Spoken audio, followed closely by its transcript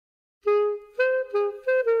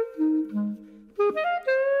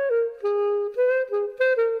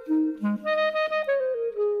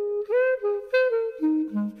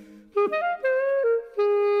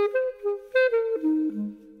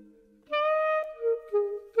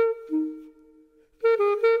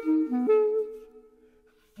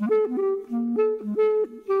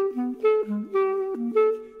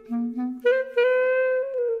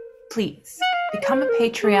Please become a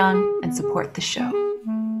Patreon and support the show.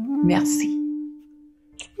 Merci.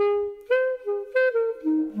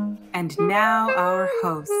 And now our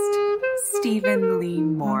host, Stephen Lee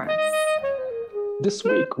Morris. This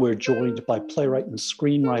week, we're joined by playwright and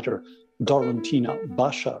screenwriter Dorintina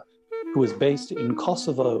Basha, who is based in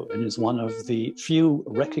Kosovo and is one of the few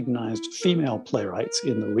recognized female playwrights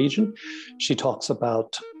in the region. She talks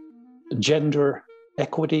about gender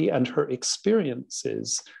equity and her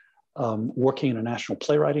experiences working in a national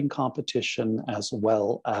playwriting competition, as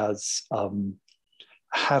well as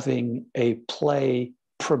having a play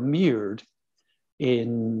premiered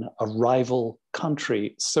in a rival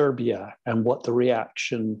country, Serbia, and what the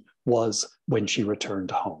reaction was when she returned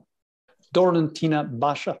home. Dorintina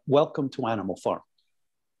Basha, welcome to Animal Farm.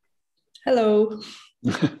 Hello.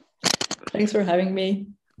 Thanks for having me.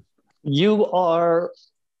 You are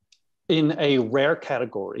in a rare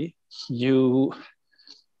category. You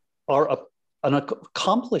are an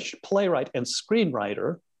accomplished playwright and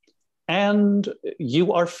screenwriter, and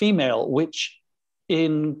you are female, which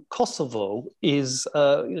in Kosovo is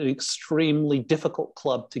an extremely difficult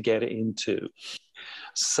club to get into.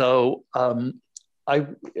 So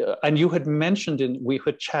and you had mentioned, we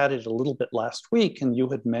had chatted a little bit last week, and you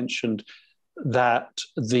had mentioned that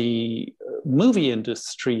the movie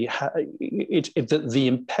industry, the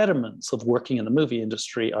impediments of working in the movie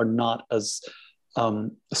industry are not as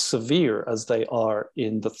severe as they are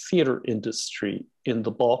in the theater industry in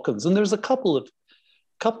the Balkans. And there's a couple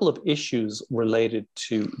of issues related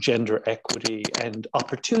to gender equity and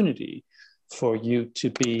opportunity for you to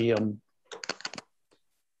be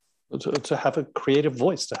to have a creative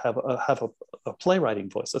voice, to have a playwriting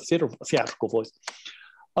voice, a theatrical voice.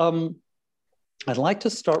 I'd like to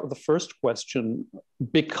start with the first question.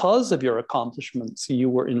 Because of your accomplishments, you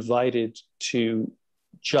were invited to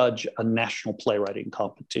judge a national playwriting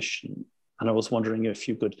competition. And I was wondering if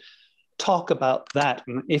you could talk about that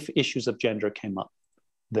and if issues of gender came up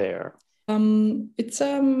there. It's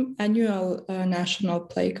an annual national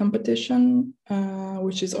play competition,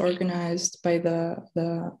 which is organized by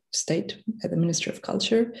the state, by the Ministry of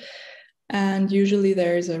Culture. And usually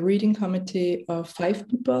there is a reading committee of 5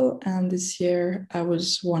 people. And this year I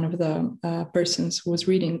was one of the persons who was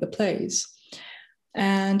reading the plays.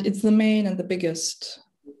 And it's the main and the biggest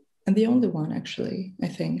and the only one, actually, I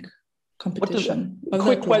think, competition.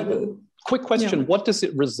 Quick question. Yeah. What does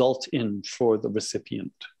it result in for the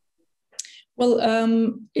recipient? Well,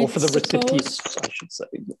 or for the recipients, I should say.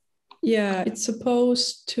 Yeah, it's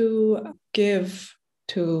supposed to give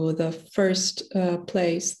to the first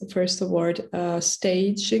place, the first award,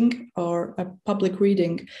 staging or a public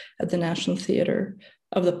reading at the National Theatre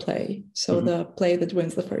of the play. So the play that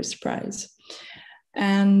wins the first prize.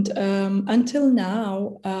 And until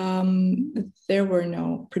now, there were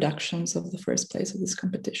no productions of the first place of this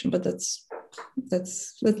competition, but that's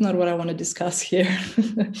not what I want to discuss here.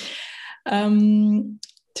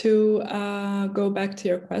 To go back to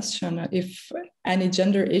your question, if any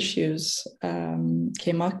gender issues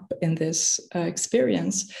came up in this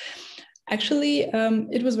experience, actually,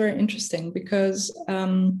 it was very interesting because,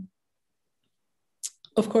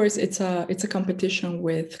 of course, it's a competition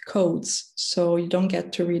with codes. So you don't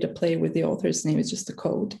get to read a play with the author's name, it's just a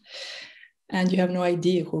code. And you have no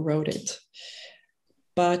idea who wrote it.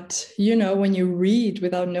 But, when you read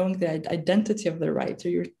without knowing the identity of the writer,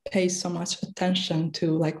 you pay so much attention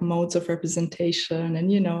to like modes of representation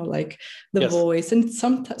and, like the voice. And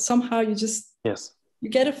somehow you just, you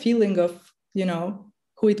get a feeling of,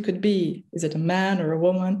 who it could be. Is it a man or a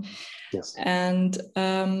woman? Yes. And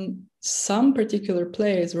some particular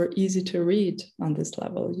plays were easy to read on this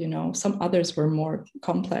level, some others were more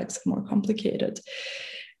complex, more complicated.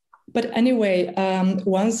 But anyway,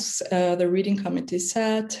 once the reading committee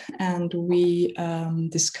sat and we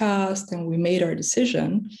discussed and we made our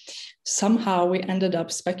decision, somehow we ended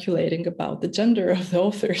up speculating about the gender of the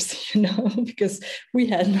authors, because we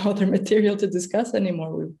had no other material to discuss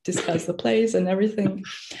anymore. We discussed the plays and everything.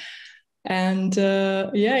 And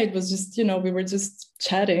it was just, we were just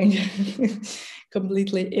chatting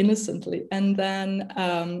completely innocently. And then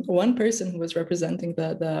one person who was representing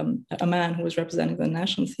a man who was representing the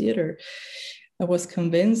National Theatre was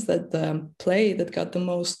convinced that the play that got the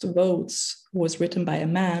most votes was written by a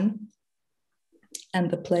man,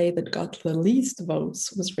 and the play that got the least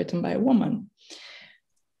votes was written by a woman.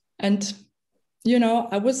 And,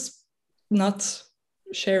 I was not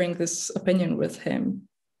sharing this opinion with him.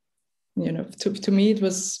 To me, it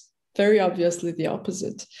was very obviously the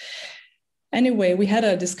opposite. Anyway, we had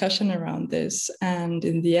a discussion around this, and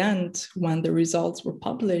in the end, when the results were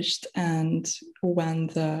published and when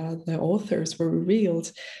the authors were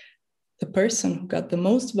revealed, the person who got the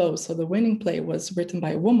most votes, so the winning play, was written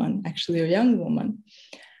by a woman, actually a young woman.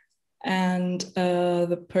 And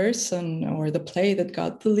the person or the play that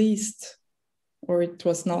got the least, or it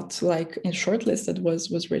was not like in shortlisted,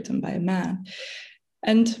 was written by a man.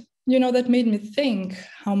 And that made me think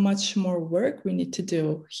how much more work we need to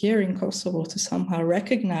do here in Kosovo to somehow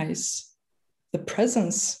recognize the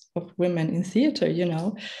presence of women in theater.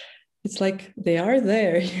 It's like they are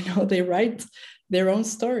there, they write their own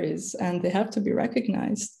stories and they have to be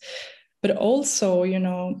recognized. But also,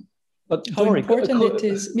 but how Dori, important it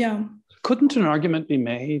is. Yeah. Couldn't an argument be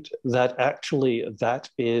made that actually that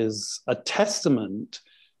is a testament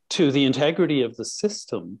to the integrity of the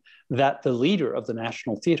system, that the leader of the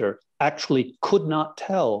National Theatre actually could not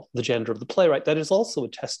tell the gender of the playwright? That is also a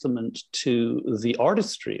testament to the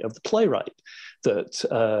artistry of the playwright,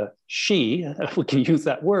 that she, if we can use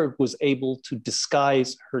that word, was able to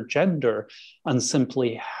disguise her gender and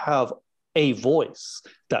simply have a voice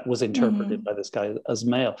that was interpreted by this guy as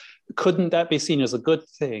male. Couldn't that be seen as a good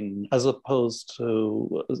thing as opposed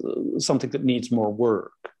to something that needs more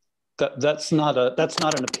work? That's not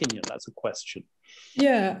an opinion, that's a question.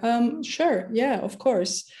 Yeah, sure. Yeah, of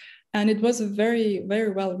course. And it was a very,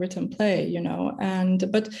 very well written play,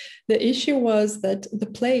 but the issue was that the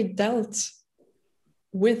play dealt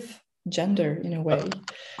with gender in a way.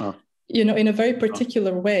 In a very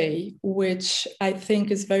particular way, which I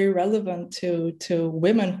think is very relevant to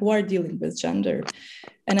women who are dealing with gender.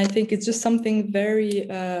 And I think it's just something very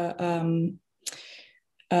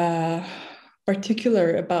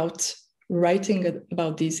particular about writing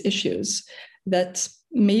about these issues that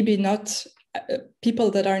maybe not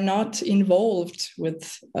people that are not involved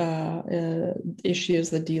with issues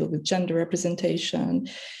that deal with gender representation,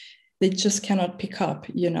 they just cannot pick up,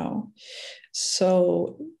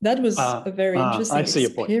 So that was a very interesting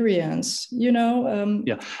experience,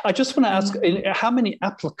 Yeah, I just want to ask, how many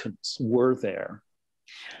applicants were there?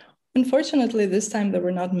 Unfortunately, this time there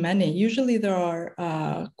were not many. Usually there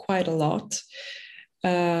are quite a lot,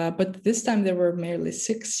 but this time there were merely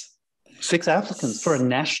 6. 6 applicants for a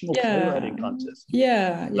national playwriting contest.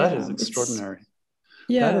 Yeah, that is extraordinary.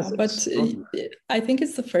 I think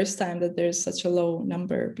it's the first time that there's such a low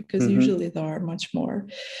number, because usually there are much more.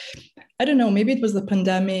 I don't know, maybe it was the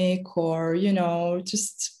pandemic or,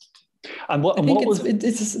 just... And what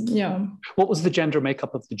was the gender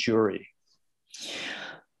makeup of the jury?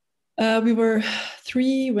 We were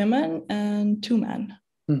 3 women and 2 men.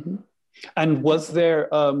 And was there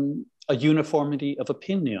a uniformity of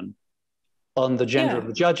opinion on the gender of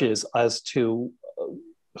the judges as to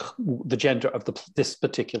the gender of this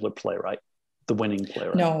particular playwright, the winning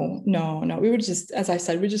playwright? No. We were just, as I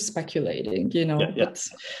said, we're just speculating, But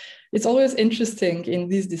it's always interesting in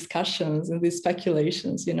these discussions and these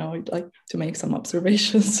speculations, like to make some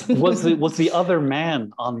observations. Was the other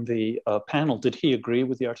man on the panel, did he agree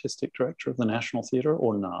with the artistic director of the National Theatre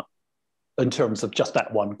or not, in terms of just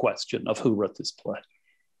that one question of who wrote this play?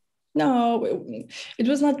 No, it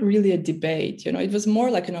was not really a debate, it was more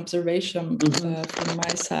like an observation from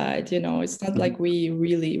my side, it's not like we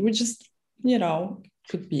just,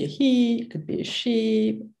 could be a he, could be a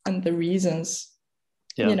she, and the reasons,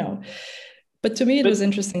 But to me, it was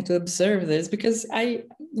interesting to observe this because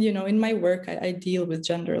in my work, I deal with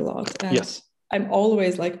gender a lot. And I'm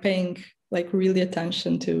always paying really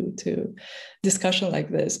attention to discussion like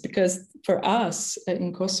this, because for us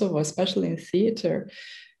in Kosovo, especially in theater,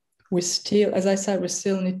 we still, as I said, we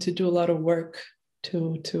still need to do a lot of work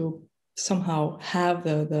to somehow have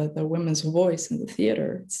the women's voice in the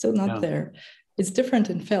theater. It's still not there. It's different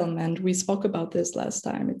in film, and we spoke about this last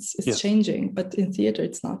time. It's changing, but in theater,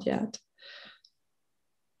 it's not yet.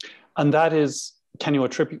 And that is, can you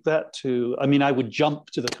attribute that to, I would jump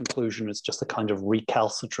to the conclusion it's just a kind of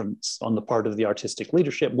recalcitrance on the part of the artistic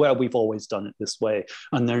leadership, where we've always done it this way,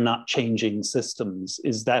 and they're not changing systems.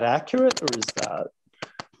 Is that accurate, or is that?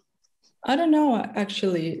 I don't know,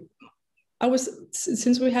 actually.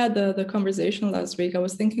 Since we had the conversation last week, I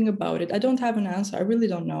was thinking about it. I don't have an answer. I really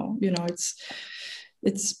don't know.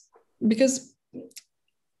 It's because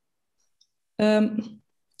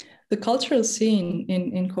the cultural scene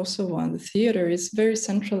in Kosovo and the theater is very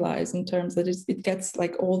centralized in terms that it gets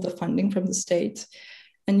all the funding from the state,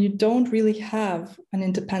 and you don't really have an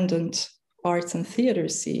independent arts and theater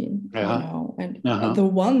scene, and the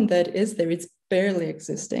one that is there, it's barely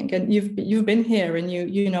existing. And you've been here, and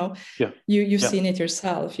you've seen it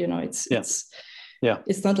yourself.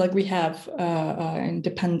 It's not like we have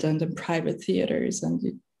independent and private theaters, and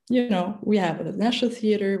we have the National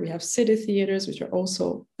Theatre, we have city theaters, which are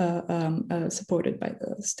also supported by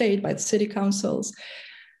the state, by the city councils,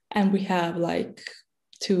 and we have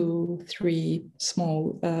 2, 3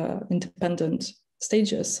 small independent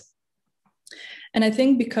stages. And I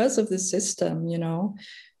think because of the system, you know,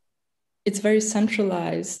 it's very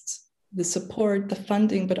centralized, the support, the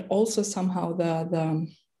funding, but also somehow the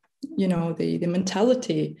you know, the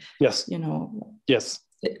mentality. Yes. You know. Yes.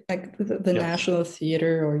 Like the Yes. National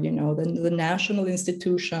Theatre, or, you know, the national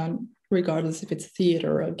institution, regardless if it's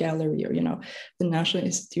theater or a gallery, or, you know, the national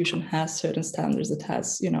institution has certain standards. It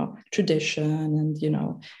has, you know, tradition, and, you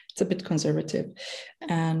know, it's a bit conservative.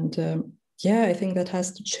 And yeah, I think that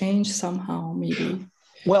has to change somehow, maybe.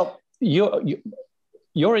 Well,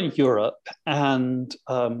 you're in Europe, and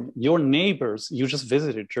your neighbors, you just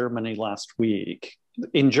visited Germany last week.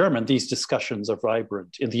 In Germany, these discussions are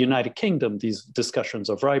vibrant. In the United Kingdom, these discussions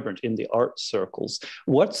are vibrant in the art circles.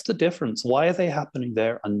 What's the difference? Why are they happening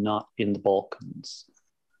there and not in the Balkans?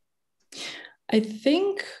 I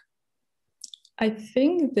think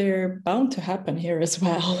they're bound to happen here as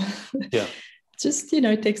well. Yeah. Just, you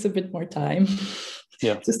know, it takes a bit more time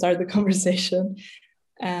to start the conversation.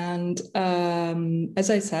 And as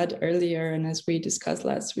I said earlier, and as we discussed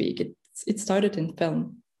last week, it started in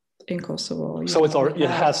film in Kosovo. So it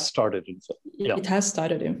has started in film. Yeah. It has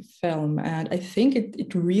started in film. And I think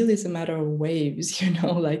it really is a matter of waves, you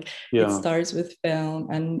know, like it starts with film,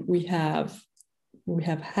 and we have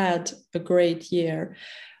had a great year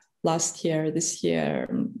last year, this year.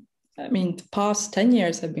 I mean, the past 10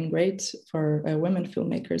 years have been great for women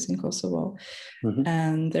filmmakers in Kosovo. Mm-hmm.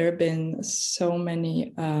 And there have been so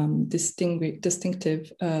many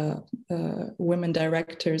distinctive women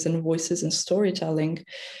directors and voices in storytelling.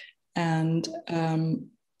 And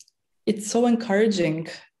it's so encouraging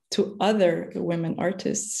to other women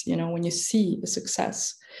artists, you know, when you see a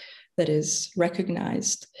success that is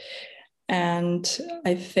recognized. And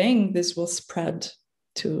I think this will spread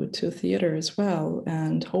to theater as well,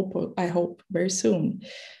 and I hope very soon.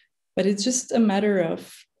 But it's just a matter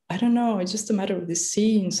of, I don't know, it's just a matter of the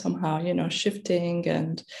scene somehow, you know, shifting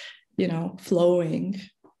and, you know, flowing.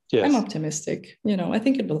 Yes. I'm optimistic, you know, I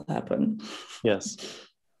think it will happen. Yes.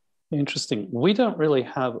 Interesting. We don't really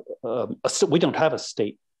have we don't have a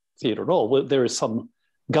state theater at all. There is some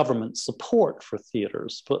government support for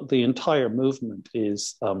theaters, but the entire movement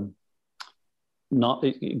is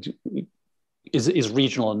is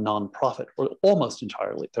regional and nonprofit, or almost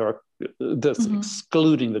entirely. That's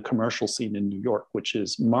excluding the commercial scene in New York, which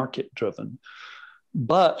is market driven.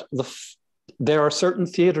 But there are certain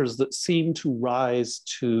theaters that seem to rise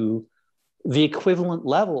to the equivalent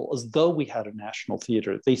level as though we had a national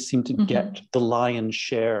theater. They seem to get the lion's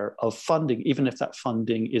share of funding, even if that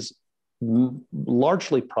funding is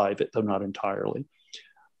largely private, though not entirely.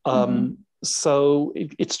 So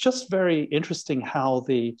it's just very interesting how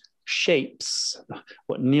the shapes,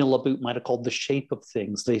 what Neil Labute might have called the shape of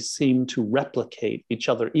things, they seem to replicate each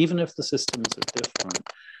other, even if the systems are different.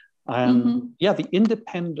 And yeah, the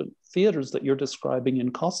independent theaters that you're describing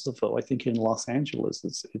in Kosovo, I think in Los Angeles,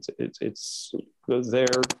 they're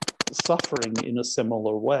suffering in a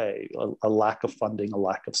similar way, a lack of funding, a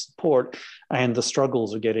lack of support, and the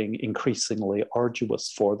struggles are getting increasingly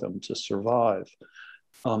arduous for them to survive.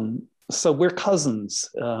 So we're cousins,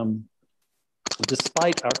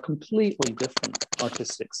 despite our completely different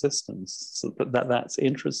artistic systems. So that's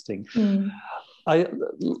interesting.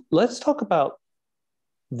 Let's talk about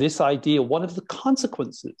this idea. One of the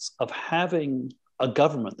consequences of having a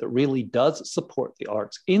government that really does support the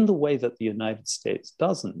arts in the way that the United States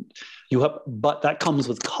doesn't, but that comes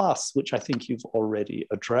with costs, which I think you've already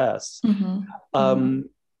addressed.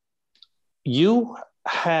 You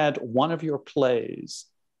had one of your plays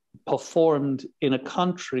performed in a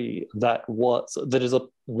country that was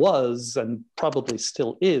and probably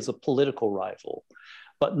still is a political rival,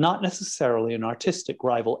 but not necessarily an artistic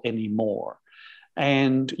rival anymore.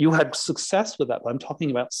 And you had success with that. I'm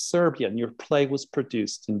talking about Serbia, and your play was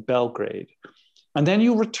produced in Belgrade. And then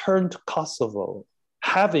you returned to Kosovo,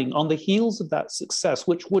 having on the heels of that success,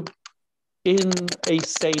 which would, in a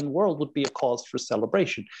sane world, would be a cause for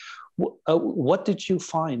celebration. What did you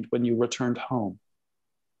find when you returned home?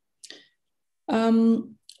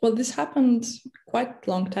 Well, this happened quite a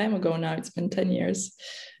long time ago now. It's been 10 years,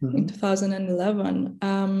 in 2011.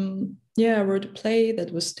 I wrote a play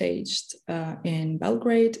that was staged in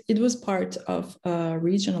Belgrade. It was part of a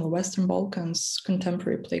regional Western Balkans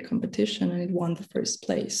contemporary play competition, and it won the first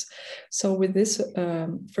place. So with this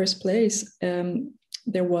first place,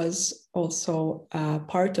 there was also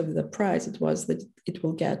part of the prize. It was that it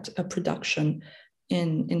will get a production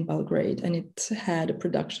in Belgrade, and it had a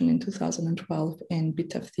production in 2012 in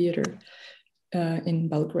Bitev Theater in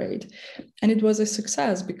Belgrade. And it was a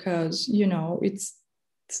success because, you know, it's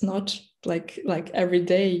not like every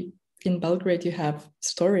day in Belgrade, you have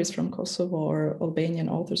stories from Kosovo or Albanian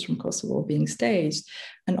authors from Kosovo being staged.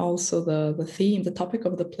 And also the theme, the topic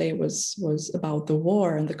of the play was about the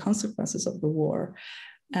war and the consequences of the war.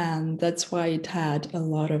 And that's why it had a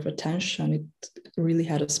lot of attention. It really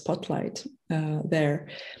had a spotlight there.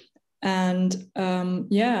 And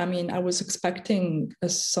I mean, I was expecting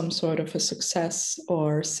some sort of a success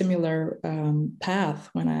or similar path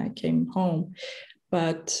when I came home.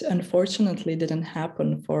 But unfortunately, it didn't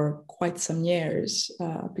happen for quite some years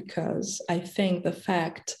because I think the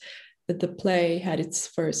fact that the play had its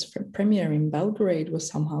first premiere in Belgrade was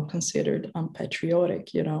somehow considered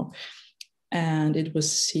unpatriotic, you know, and it was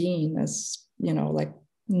seen as, you know, like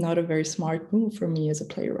not a very smart move for me as a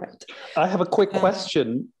playwright. I have a quick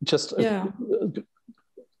question.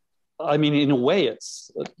 I mean, in a way, it's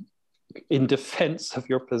in defense of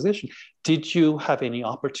your position. Did you have any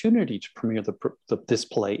opportunity to premiere this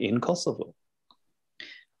play in Kosovo?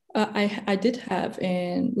 I did have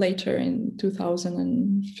later in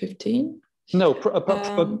 2015. No,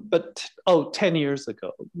 but 10 years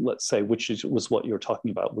ago, let's say, which was what you're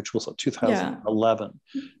talking about, which was 2011.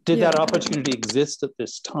 Did that opportunity exist at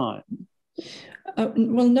this time?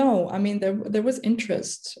 Well, no. I mean, there was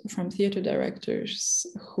interest from theater directors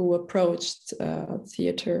who approached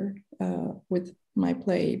theater with my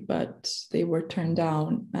play, but they were turned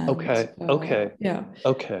down. And, okay. Yeah.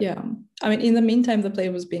 I mean, in the meantime, the play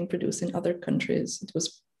was being produced in other countries. It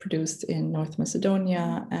was produced in North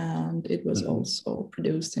Macedonia, and it was also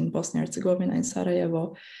produced in Bosnia and Herzegovina, in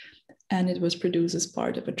Sarajevo, and it was produced as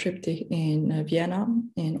part of a triptych in Vienna,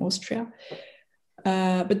 in Austria.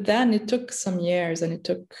 But then it took some years, and it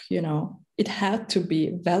took, you know, it had to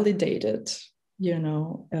be validated, you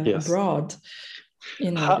know, abroad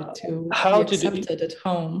in order to be accepted at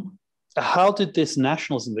home. How did this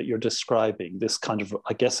nationalism that you're describing, this kind of,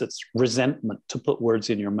 I guess it's resentment, to put words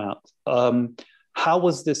in your mouth, how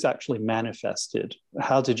was this actually manifested?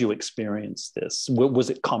 How did you experience this? Was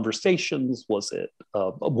it conversations? Was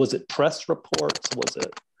it press reports? Was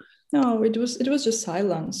it? No, it was just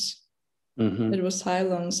silence. Mm-hmm. It was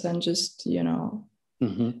silence and just, you know,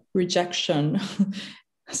 rejection,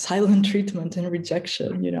 silent treatment and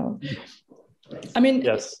rejection, you know. I mean,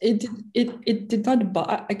 yes. It did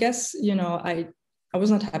not, I guess, you know, I was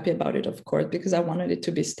not happy about it, of course, because I wanted it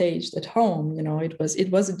to be staged at home. You know, it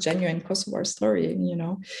was a genuine Kosovar story, you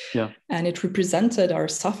know, and it represented our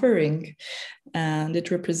suffering, and it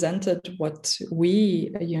represented what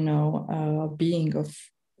we, you know, being of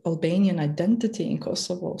Albanian identity in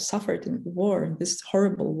Kosovo suffered in the war, in this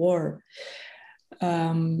horrible war.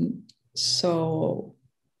 So,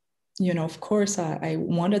 you know, of course, I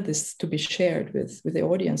wanted this to be shared with the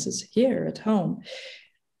audiences here at home,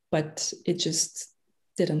 but it just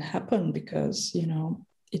didn't happen because, you know,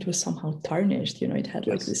 it was somehow tarnished, you know, it had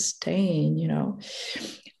like this stain, you know.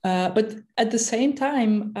 But at the same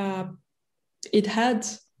time, it had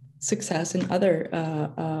success in other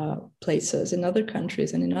places, in other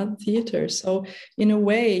countries, and in other theaters. So in a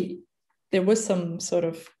way, there was some sort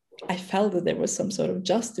of, I felt that there was some sort of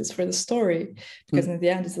justice for the story, because in the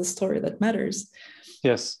end, it's the story that matters.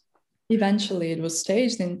 Yes. Eventually, it was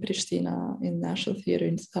staged in Pristina in National Theatre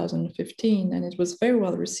in 2015, and it was very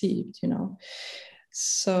well received, you know.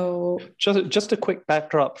 So just a quick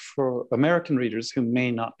backdrop for American readers who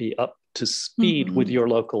may not be up to speed with your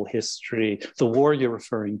local history. The war you're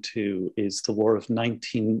referring to is the war of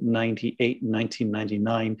 1998 and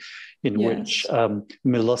 1999, in which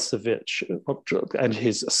Milosevic and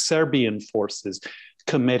his Serbian forces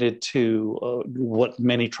committed to what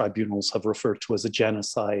many tribunals have referred to as a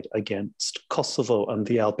genocide against Kosovo and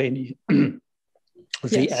the Albanian,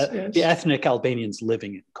 the ethnic Albanians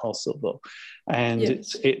living in Kosovo. And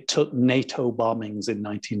it took NATO bombings in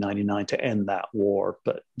 1999 to end that war,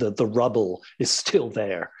 but the rubble is still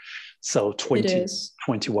there. So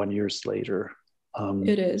 21 years later.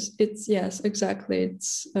 It is. It's, yes, exactly.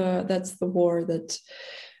 It's that's the war that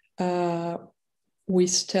we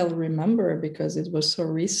still remember because it was so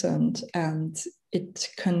recent, and it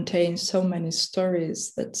contains so many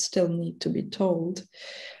stories that still need to be told,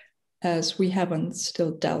 as we haven't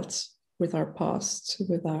still dealt with our past,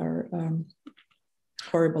 with our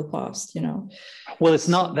horrible past, you know. Well, it's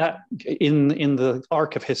not that in the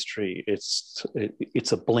arc of history, it's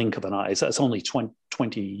a blink of an eye. It's only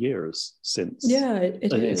 20 years since. Yeah,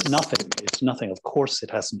 it is. It's nothing. It's nothing. Of course,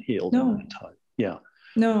 it hasn't healed in that time. Yeah.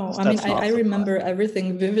 No, I mean, I remember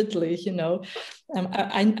everything vividly, you know.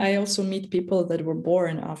 I also meet people that were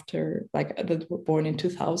born after, like, that were born in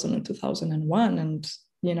 2000 and 2001, and,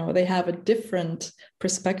 you know, they have a different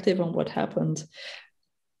perspective on what happened.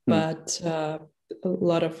 But a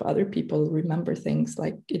lot of other people remember things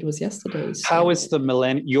like it was yesterday. So. How is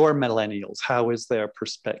your millennials, how is their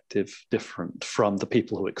perspective different from the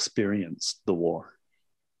people who experienced the war?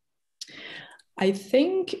 I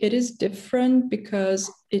think it is different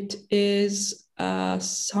because it is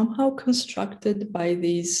somehow constructed by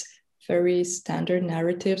these very standard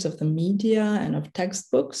narratives of the media and of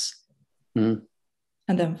textbooks, and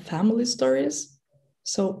then family stories.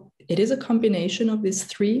 So it is a combination of these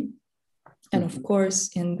three. And of course,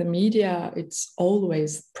 in the media, it's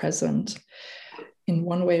always present in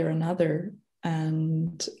one way or another.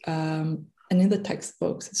 And in the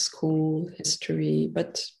textbooks, school, history,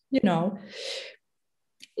 but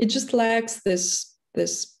it just lacks this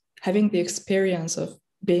having the experience of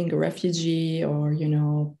being a refugee or,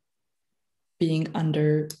 being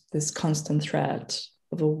under this constant threat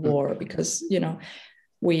of a war, because,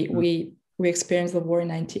 we experienced the war in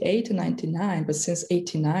 98 and 99, but since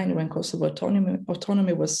 89, when Kosovo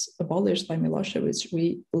autonomy was abolished by Milosevic,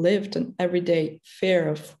 we lived an everyday fear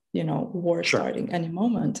of, war starting any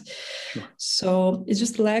moment. Sure. So it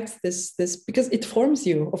just lacks this, because it forms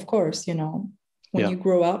you, of course, when you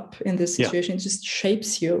grow up in this situation, it just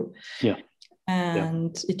shapes you. Yeah.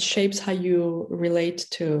 And it shapes how you relate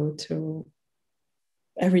to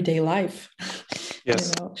everyday life.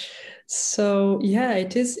 Yes. So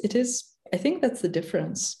it is, I think that's the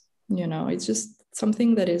difference. It's just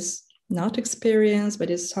something that is not experienced, but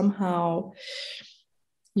is somehow,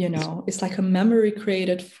 it's like a memory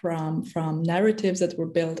created from narratives that were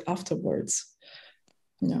built afterwards.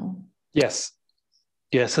 Yes.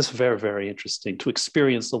 Yes, that's very, very interesting to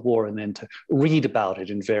experience the war and then to read about it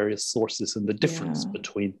in various sources and the difference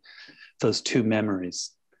between those two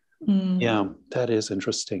memories. Yeah, that is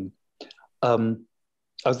interesting.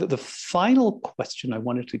 The final question I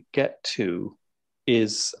wanted to get to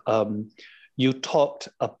is you talked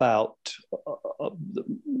about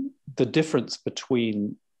the difference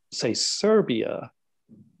between, say, Serbia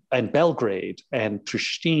and Belgrade and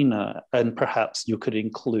Pristina, and perhaps you could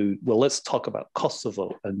include, well, let's talk about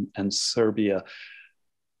Kosovo and Serbia,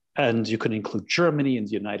 and you could include Germany and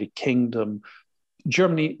the United Kingdom.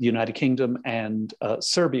 Germany, the United Kingdom, and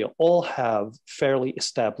Serbia all have fairly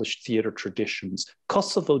established theater traditions.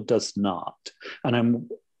 Kosovo does not.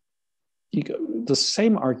 And the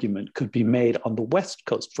same argument could be made on the West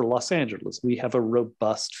Coast for Los Angeles. We have a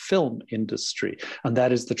robust film industry, and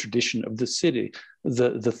that is the tradition of the city.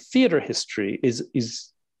 The theater history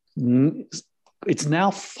it's now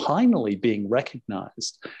finally being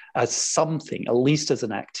recognized as something, at least as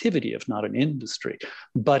an activity, if not an industry.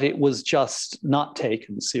 But it was just not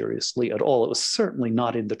taken seriously at all. It was certainly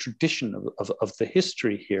not in the tradition of the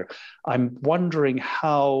history here. I'm wondering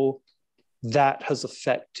how that has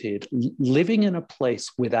affected living in a place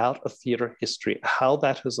without a theater history, how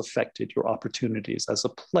that has affected your opportunities as a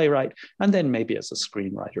playwright and then maybe as a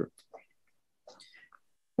screenwriter.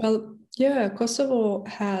 Well, yeah, Kosovo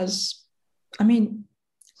has, I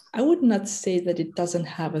would not say that it doesn't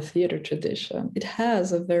have a theater tradition. It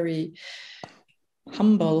has a very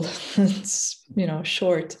humble,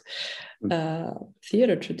 short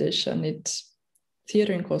theater tradition.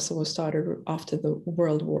 Theater in Kosovo started after the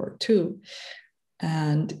World War II,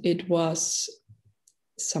 and it was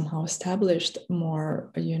somehow established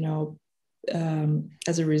more,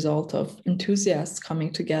 as a result of enthusiasts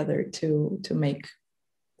coming together to make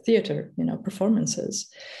theater, performances.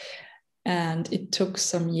 And it took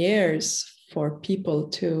some years for people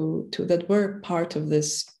that were part of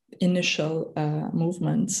this initial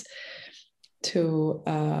movements to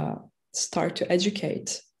start to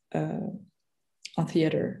educate on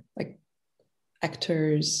theater, like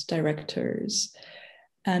actors, directors.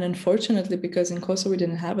 And unfortunately, because in Kosovo we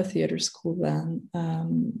didn't have a theater school then,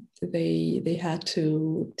 they had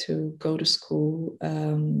to go to school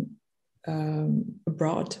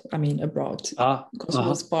abroad. Kosovo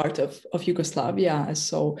was part of Yugoslavia. And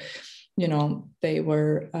so, they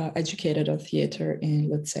were educated on theater in,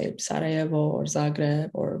 let's say, Sarajevo or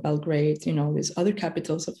Zagreb or Belgrade, these other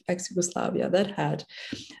capitals of ex-Yugoslavia that had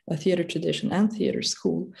a theater tradition and theater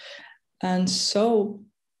school. And so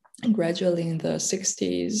gradually in the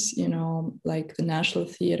 60s, like the National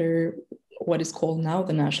Theater, what is called now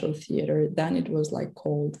the National Theater, then it was like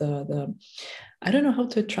called the I don't know how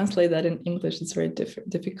to translate that in English, it's very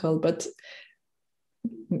difficult, but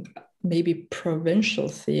maybe Provincial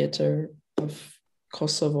Theater of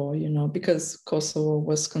Kosovo, because Kosovo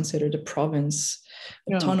was considered a province,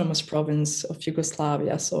 autonomous province of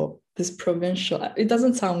Yugoslavia. So this provincial, it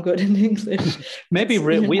doesn't sound good in English. Maybe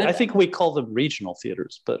I think we call them regional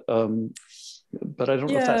theaters, but I don't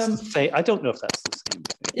know if that's the same. I don't know if that's the same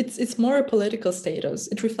thing. it's more a political status.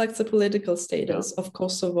 It reflects a political status of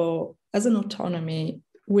Kosovo as an autonomy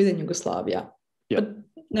within Yugoslavia. Yeah. But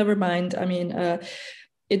never mind. I mean,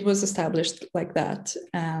 it was established like that,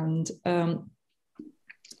 and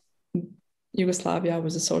Yugoslavia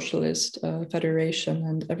was a socialist federation,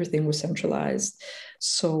 and everything was centralized.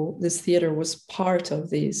 So this theater was part of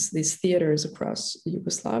these theaters across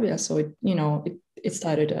Yugoslavia. So it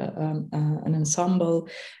started an ensemble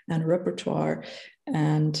and a repertoire,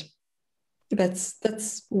 and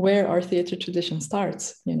that's where our theater tradition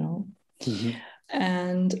starts. Mm-hmm.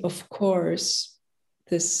 And of course,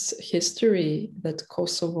 this history that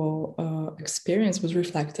Kosovo experienced was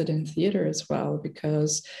reflected in theater as well,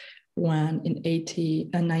 because when in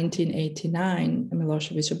 1989,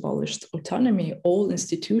 Milosevic abolished autonomy, all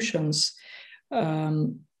institutions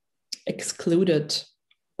excluded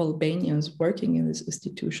Albanians working in these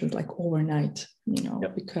institutions like overnight,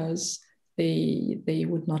 because they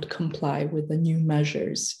would not comply with the new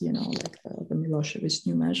measures, like the Milosevic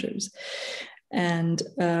new measures. And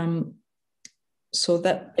so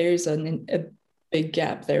that there's a big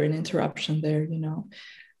gap there, an interruption there,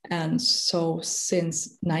 And so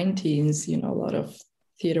since 19s, a lot of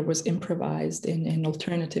theater was improvised in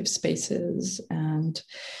alternative spaces, and,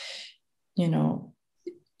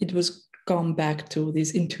 it was gone back to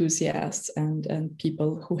these enthusiasts and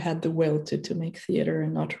people who had the will to make theater,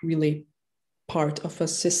 and not really part of a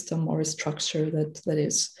system or a structure that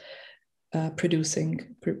is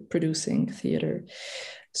producing theater.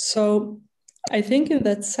 So I think in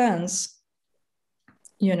that sense,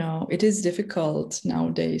 it is difficult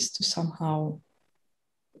nowadays to somehow,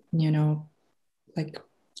 like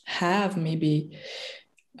have maybe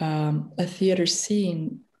a theater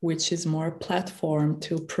scene which is more a platform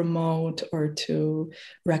to promote or to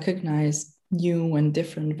recognize new and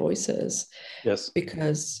different voices. Yes.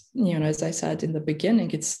 Because, as I said in the beginning,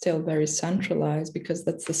 it's still very centralized, because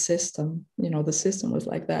that's the system. The system was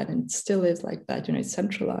like that, and it still is like that. It's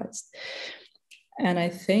centralized. And I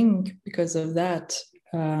think because of that,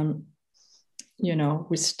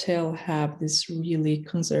 we still have this really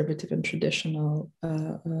conservative and traditional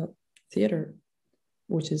theater,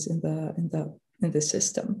 which is in the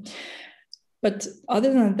system. But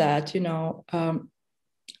other than that,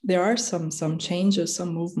 there are some changes,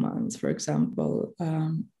 some movements. For example,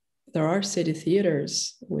 there are city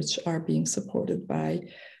theaters which are being supported by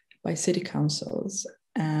city councils,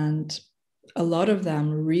 and a lot of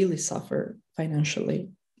them really suffer financially,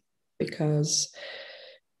 because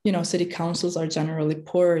city councils are generally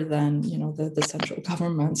poorer than the central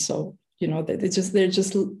government. So they're just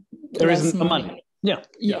there isn't the money. Yeah.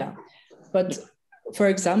 But for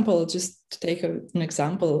example, just to take an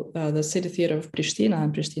example, the city theater of Pristina,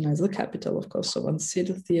 and Pristina is the capital of Kosovo, and the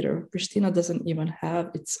city theater of Pristina doesn't even have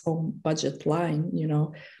its own budget line,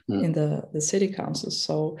 in the city council.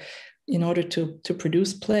 So in order to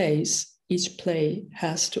produce plays, each play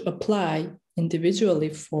has to apply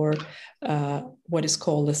individually for what is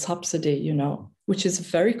called a subsidy, which is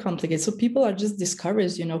very complicated. So people are just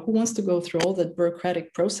discouraged, who wants to go through all that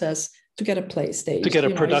bureaucratic process to get a play staged, to get a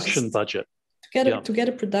production budget, to get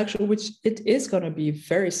a production, which it is going to be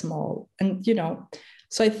very small. And,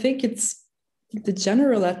 so I think it's the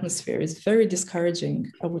general atmosphere is very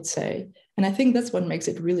discouraging, I would say. And I think that's what makes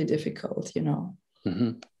it really difficult,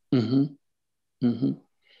 Mm-hmm. Mm-hmm. Mm-hmm.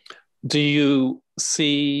 Do you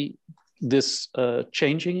see this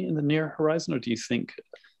changing in the near horizon, or do you think?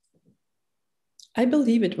 I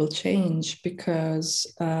believe it will change,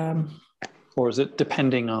 because... or is it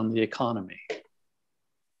depending on the economy,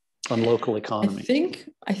 on local economy?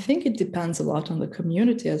 I think it depends a lot on the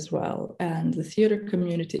community as well. And the theater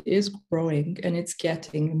community is growing, and it's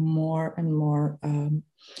getting more and more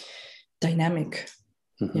dynamic,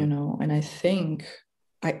 Mm-hmm. and I think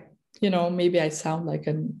maybe I sound like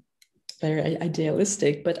very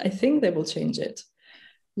idealistic, but I think they will change it.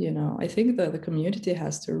 I think that the community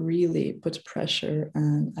has to really put pressure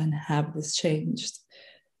and have this changed.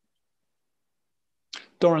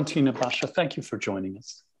 Dorontina Basha, thank you for joining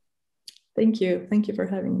us. Thank you. Thank you for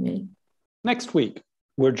having me. Next week,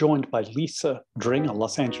 we're joined by Lisa Dring, a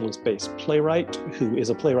Los Angeles-based playwright who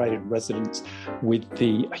is a playwright in residence with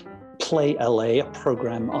the Play LA, a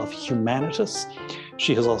program of Humanitas.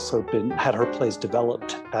 She has also had her plays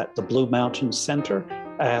developed at the Blue Mountain Center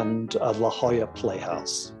and La Jolla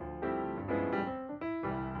Playhouse.